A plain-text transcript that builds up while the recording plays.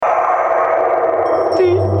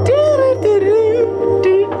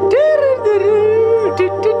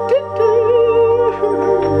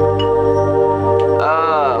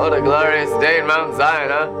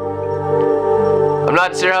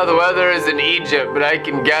Egypt, but I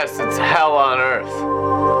can guess it's hell on earth.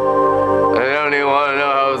 I don't even want to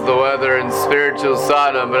know how's the weather in spiritual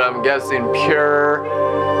Sodom, but I'm guessing pure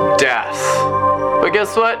death. But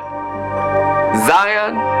guess what?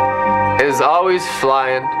 Zion is always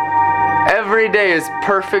flying. Every day is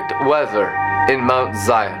perfect weather in Mount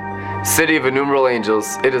Zion, city of innumerable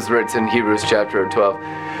angels. It is written in Hebrews chapter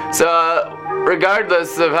 12. So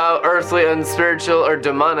regardless of how earthly, unspiritual, or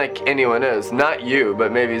demonic anyone is, not you,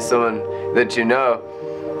 but maybe someone that you know,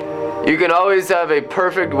 you can always have a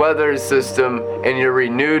perfect weather system in your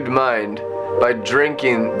renewed mind by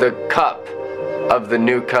drinking the cup of the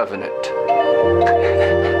new covenant.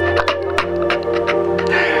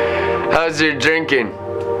 How's your drinking?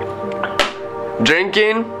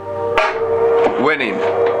 Drinking, winning.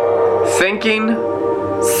 Thinking,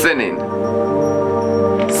 sinning.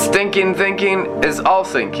 Stinking thinking is all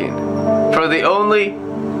thinking. For the only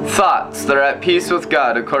thoughts that are at peace with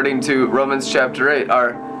God, according to Romans chapter 8,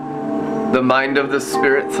 are the mind of the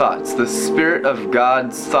Spirit thoughts, the Spirit of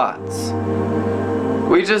God's thoughts.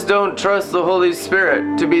 We just don't trust the Holy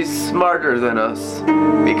Spirit to be smarter than us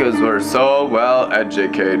because we're so well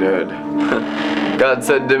educated. God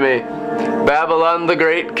said to me, Babylon the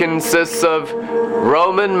Great consists of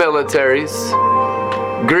Roman militaries,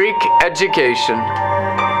 Greek education,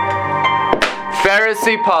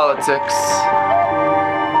 Pharisee politics,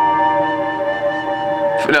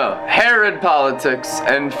 Herod politics,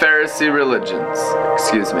 and Pharisee religions.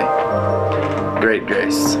 Excuse me. Great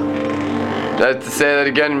grace. I have to say that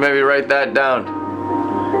again, maybe write that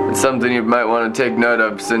down. It's something you might want to take note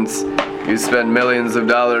of since you spend millions of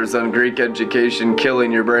dollars on Greek education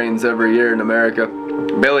killing your brains every year in America.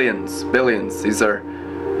 Billions. These are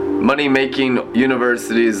money-making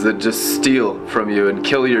universities that just steal from you and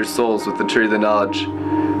kill your souls with the tree of the knowledge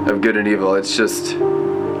of good and evil. It's just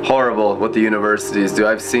horrible what the universities do.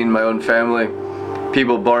 I've seen my own family,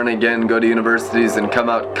 people born again, go to universities and come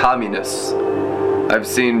out communists. I've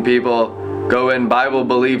seen people go in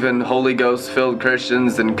Bible-believing, Holy Ghost-filled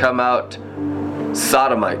Christians and come out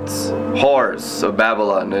sodomites, whores of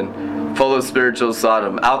Babylon, and full of spiritual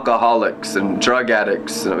Sodom, alcoholics and drug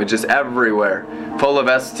addicts, just everywhere, full of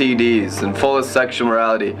STDs and full of sexual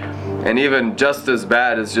morality, and even just as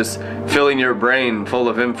bad as just filling your brain full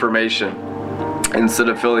of information instead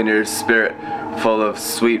of filling your spirit full of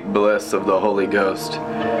sweet bliss of the Holy Ghost.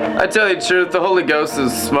 I tell you the truth, the Holy Ghost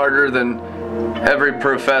is smarter than every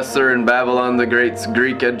professor in Babylon the Great's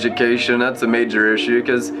Greek education. That's a major issue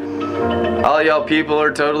because all y'all people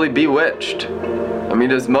are totally bewitched. I mean,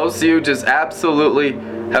 most of you just absolutely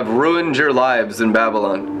have ruined your lives in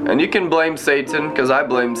Babylon. And you can blame Satan, because I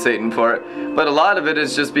blame Satan for it. But a lot of it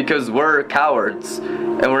is just because we're cowards.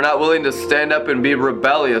 And we're not willing to stand up and be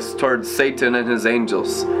rebellious towards Satan and his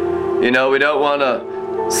angels. We don't want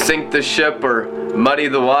to sink the ship or muddy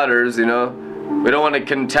the waters, We don't want to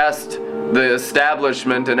contest the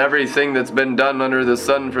establishment and everything that's been done under the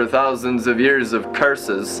sun for thousands of years of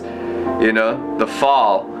curses. The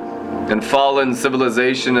fall and fallen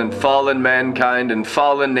civilization and fallen mankind and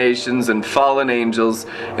fallen nations and fallen angels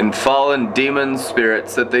and fallen demon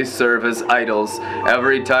spirits that they serve as idols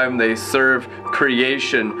every time they serve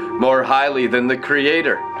creation more highly than the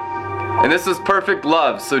Creator. And this is perfect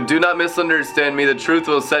love, so do not misunderstand me. The truth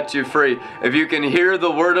will set you free. If you can hear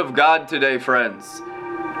the Word of God today, friends,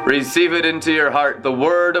 receive it into your heart. The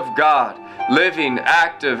Word of God, living,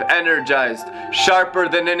 active, energized, sharper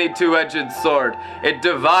than any two-edged sword. It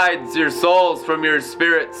divides your souls from your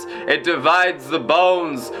spirits. It divides the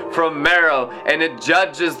bones from marrow, and it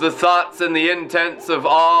judges the thoughts and the intents of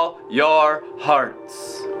all your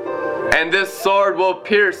hearts. And this sword will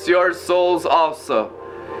pierce your souls also.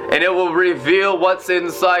 And it will reveal what's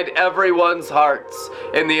inside everyone's hearts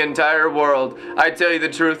in the entire world. I tell you the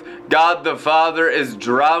truth, God the Father is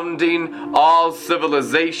drowning all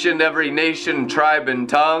civilization, every nation, tribe, and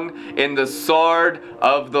tongue in the sword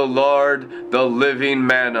of the Lord, the living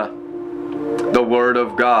manna, the Word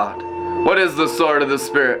of God. What is the sword of the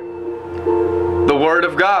Spirit? The Word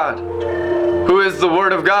of God. Who is the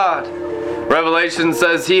Word of God? Revelation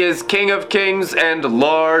says He is King of kings and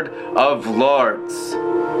Lord of lords.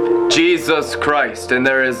 Jesus Christ, and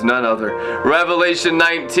there is none other. Revelation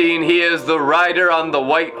 19, He is the rider on the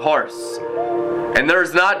white horse. And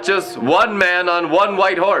there's not just one man on one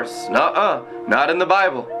white horse. Not in the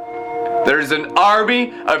Bible. There's an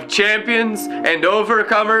army of champions and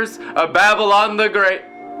overcomers of Babylon the Great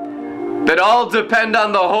that all depend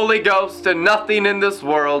on the Holy Ghost and nothing in this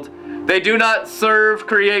world. They do not serve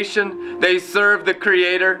creation, they serve the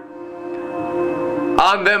Creator.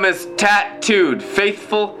 On them is tattooed,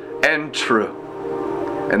 faithful and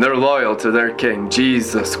true. And they're loyal to their King,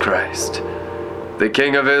 Jesus Christ. the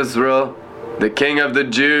King of Israel, the King of the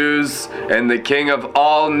Jews, and the King of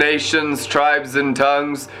all nations, tribes, and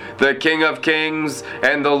tongues, the King of kings,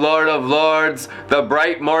 and the Lord of lords, the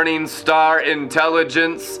bright morning star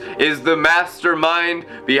intelligence, is the mastermind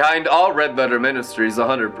behind all Red Letter Ministries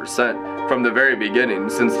 100% from the very beginning,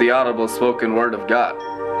 since the audible spoken word of God.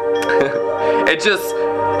 It just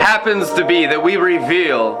happens to be that we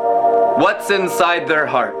reveal what's inside their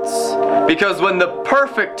hearts. Because when the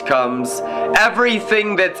perfect comes,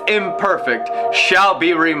 everything that's imperfect shall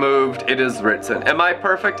be removed, it is written. Am I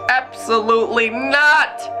perfect? Absolutely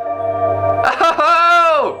not!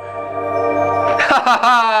 Oh!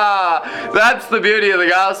 That's the beauty of the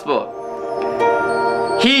gospel.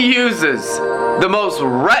 He uses the most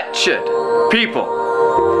wretched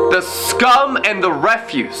people, the scum and the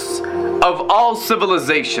refuse of all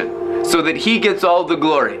civilization, so that he gets all the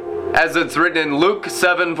glory. As it's written in Luke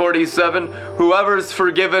 7:47, whoever's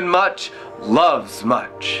forgiven much loves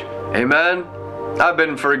much. Amen? I've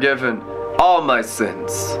been forgiven all my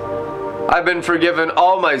sins. I've been forgiven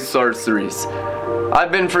all my sorceries.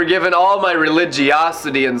 I've been forgiven all my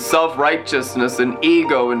religiosity and self-righteousness and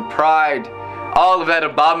ego and pride. All of that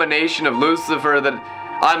abomination of Lucifer, that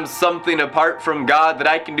I'm something apart from God, that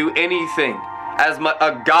I can do anything as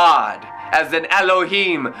a God, as an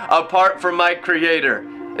Elohim apart from my Creator,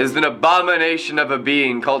 is an abomination of a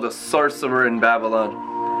being called a sorcerer in Babylon.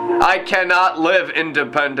 I cannot live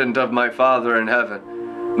independent of my Father in heaven.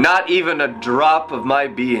 Not even a drop of my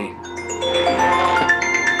being.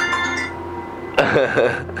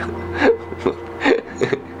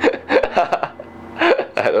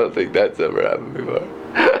 I don't think that's ever happened before.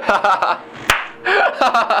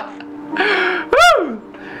 Woo!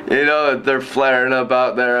 You know that they're flaring up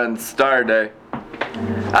out there on Star Day.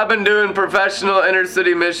 I've been doing professional inner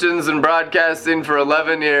city missions and broadcasting for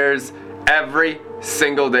 11 years, every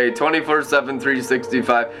single day, 24/7,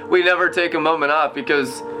 365. We never take a moment off,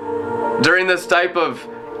 because during this type of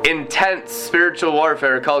intense spiritual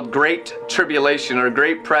warfare called great tribulation or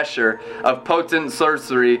great pressure of potent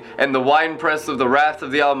sorcery and the winepress of the wrath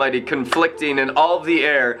of the Almighty conflicting in all of the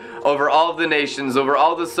air over all of the nations, over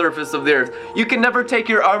all the surface of the earth, you can never take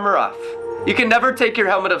your armor off. You can never take your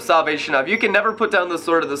helmet of salvation off. You can never put down the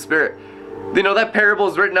sword of the Spirit. You know, that parable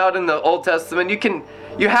is written out in the Old Testament.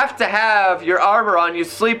 You have to have your armor on. You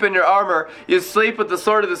sleep in your armor. You sleep with the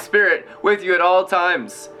sword of the Spirit with you at all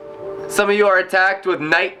times. Some of you are attacked with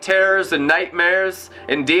night terrors and nightmares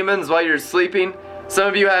and demons while you're sleeping. Some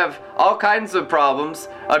of you have all kinds of problems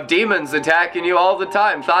of demons attacking you all the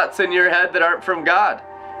time. Thoughts in your head that aren't from God.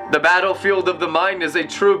 The battlefield of the mind is a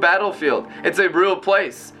true battlefield. It's a real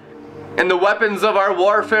place. And the weapons of our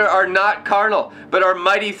warfare are not carnal, but are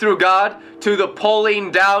mighty through God to the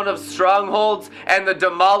pulling down of strongholds and the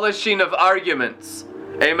demolishing of arguments.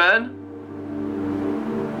 Amen?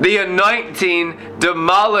 The anointing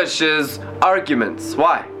demolishes arguments.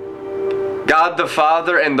 Why? God the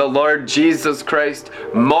Father and the Lord Jesus Christ,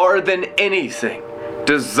 more than anything,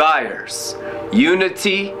 desires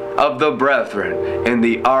unity of the brethren in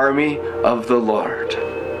the army of the Lord.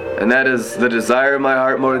 And that is the desire of my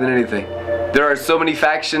heart more than anything. There are so many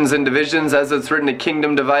factions and divisions, as it's written, a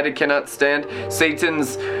kingdom divided cannot stand.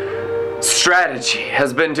 Satan's strategy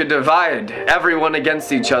has been to divide everyone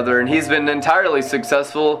against each other, and he's been entirely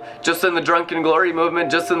successful just in the Drunken Glory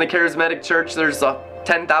movement, just in the Charismatic Church. There's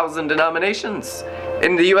 10,000 denominations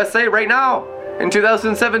in the USA right now, in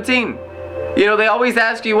 2017. You know, they always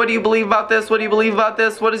ask you, what do you believe about this? What do you believe about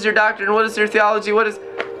this? What is your doctrine? What is your theology?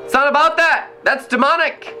 It's not about that. That's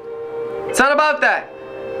demonic. It's not about that.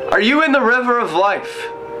 Are you in the river of life?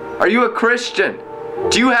 Are you a Christian?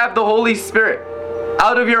 Do you have the Holy Spirit?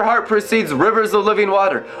 Out of your heart proceeds rivers of living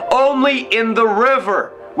water. Only in the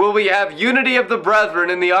river will we have unity of the brethren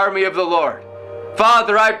in the army of the Lord.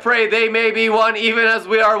 Father, I pray they may be one even as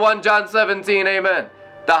we are one. John 17, amen.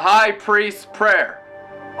 The high priest's prayer.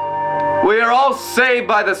 We are all saved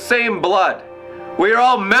by the same blood. We are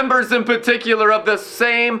all members in particular of the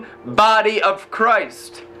same body of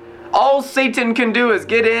Christ. All Satan can do is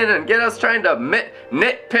get in and get us trying to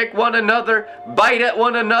nitpick one another, bite at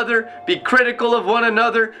one another, be critical of one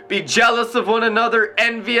another, be jealous of one another,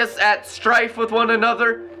 envious, at strife with one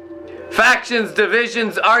another. Factions,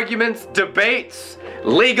 divisions, arguments, debates,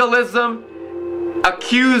 legalism,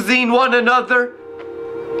 accusing one another.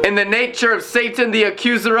 In the nature of Satan, the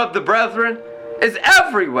accuser of the brethren, is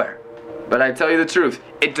everywhere. But I tell you the truth,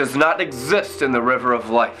 it does not exist in the river of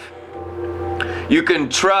life. You can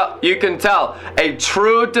tell a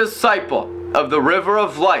true disciple of the river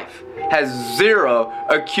of life has zero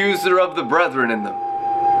accuser of the brethren in them.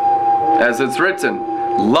 As it's written,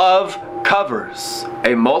 love covers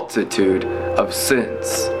a multitude of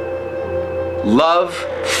sins. Love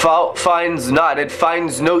finds not, it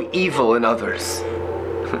finds no evil in others.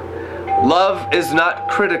 Love is not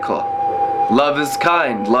critical. Love is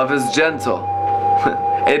kind. Love is gentle.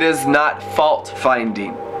 It is not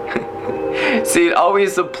fault-finding. See, it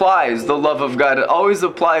always applies the love of God. It always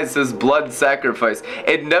applies His blood sacrifice.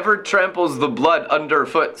 It never tramples the blood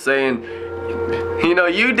underfoot, saying, you know,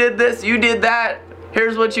 you did this, you did that.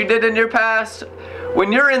 Here's what you did in your past.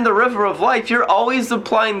 When you're in the river of life, you're always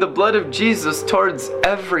applying the blood of Jesus towards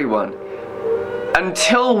everyone.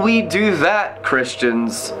 Until we do that,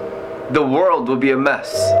 Christians, the world will be a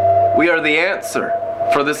mess. We are the answer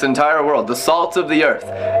for this entire world, the salt of the earth,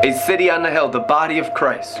 a city on the hill, the body of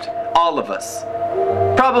Christ. All of us.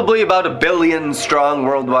 Probably about 1 billion strong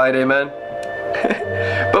worldwide, amen?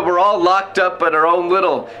 But we're all locked up in our own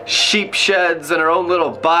little sheep sheds and our own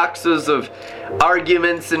little boxes of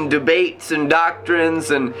arguments and debates and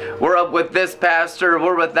doctrines, and we're up with this pastor,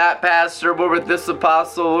 we're with that pastor, we're with this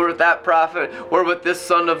apostle, we're with that prophet, we're with this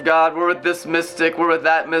son of God, we're with this mystic, we're with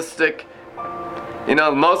that mystic. You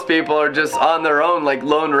know, most people are just on their own like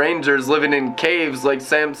lone rangers living in caves like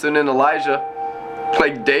Samson and Elijah,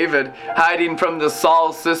 like David, hiding from the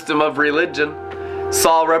Saul system of religion.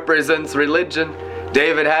 Saul represents religion.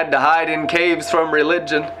 David had to hide in caves from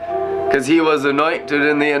religion because he was anointed,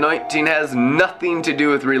 and the anointing has nothing to do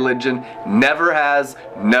with religion. Never has,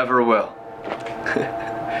 never will.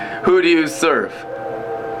 Who do you serve?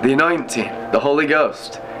 The anointing, the Holy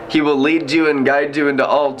Ghost. He will lead you and guide you into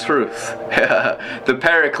all truth. The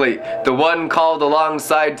Paraclete, the one called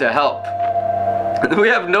alongside to help. We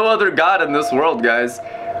have no other God in this world, guys.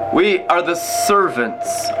 We are the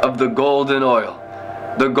servants of the golden oil,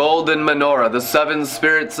 the golden menorah, the 7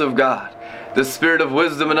 spirits of God, the spirit of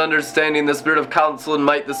wisdom and understanding, the spirit of counsel and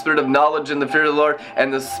might, the spirit of knowledge and the fear of the Lord,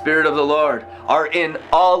 and the Spirit of the Lord are in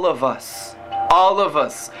all of us. All of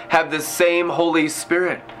us have the same Holy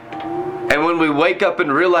Spirit. And when we wake up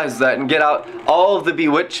and realize that and get out all of the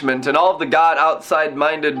bewitchment and all of the God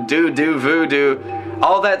outside-minded voodoo,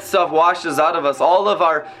 all that stuff washes out of us. All of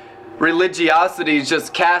our religiosity is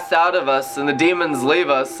just cast out of us, and the demons leave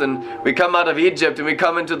us, and we come out of Egypt and we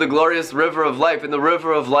come into the glorious river of life. And the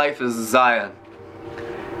river of life is Zion,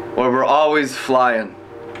 where we're always flying.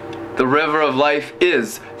 The river of life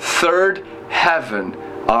is third heaven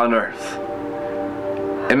on earth.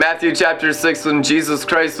 In Matthew chapter 6, when Jesus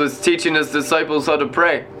Christ was teaching His disciples how to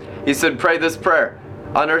pray, He said, pray this prayer,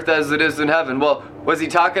 on earth as it is in heaven. Well, was He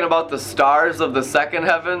talking about the stars of the second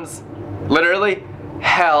heavens? Literally?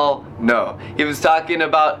 Hell no. He was talking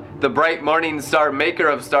about the bright morning star, maker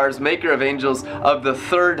of stars, maker of angels, of the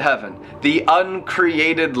third heaven, the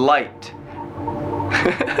uncreated light.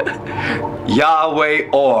 Yahweh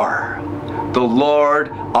Or, the Lord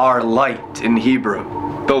our light in Hebrew.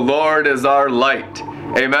 The Lord is our light.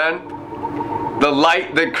 Amen? The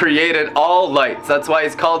light that created all lights. That's why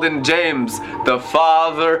He's called in James the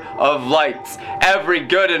Father of lights. Every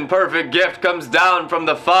good and perfect gift comes down from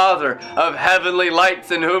the Father of heavenly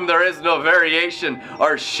lights, in whom there is no variation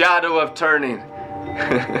or shadow of turning.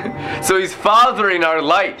 So He's fathering our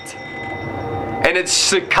light. And it's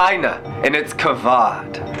Shekinah and it's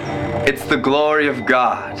Kavod. It's the glory of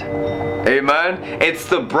God. Amen? It's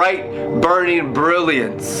the bright, burning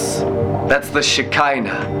brilliance. That's the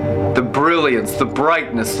Shekinah. The brilliance, the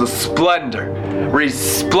brightness, the splendor,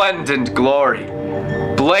 resplendent glory,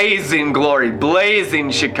 blazing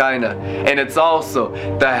Shekinah. And it's also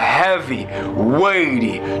the heavy,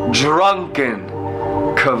 weighty, drunken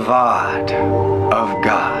Kavod of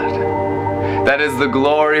God. That is the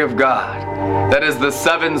glory of God. That is the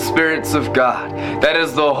 7 spirits of God. That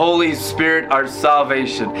is the Holy Spirit, our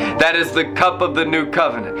salvation. That is the cup of the new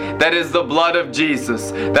covenant. That is the blood of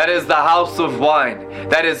Jesus. That is the house of wine.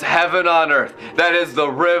 That is heaven on earth. That is the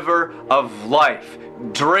river of life.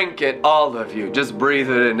 Drink it, all of you. Just breathe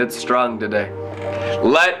it in. It's strong today.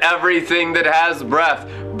 Let everything that has breath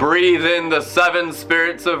breathe in the 7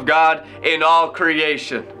 spirits of God in all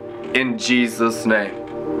creation. In Jesus' name.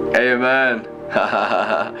 Amen.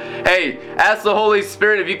 Hey, ask the Holy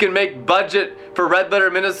Spirit if you can make budget for Red Letter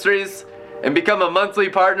Ministries and become a monthly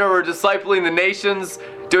partner. We're discipling the nations,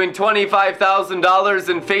 doing $25,000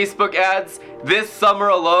 in Facebook ads this summer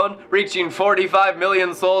alone, reaching 45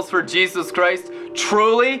 million souls for Jesus Christ,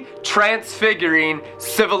 truly transfiguring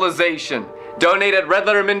civilization. Donate at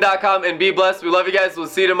redlettermin.com and be blessed. We love you guys. We'll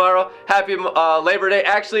see you tomorrow. Happy Labor Day.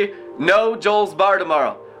 Actually, no Joel's Bar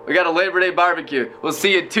tomorrow. We got a Labor Day barbecue. We'll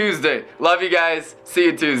see you Tuesday. Love you guys. See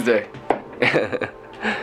you Tuesday.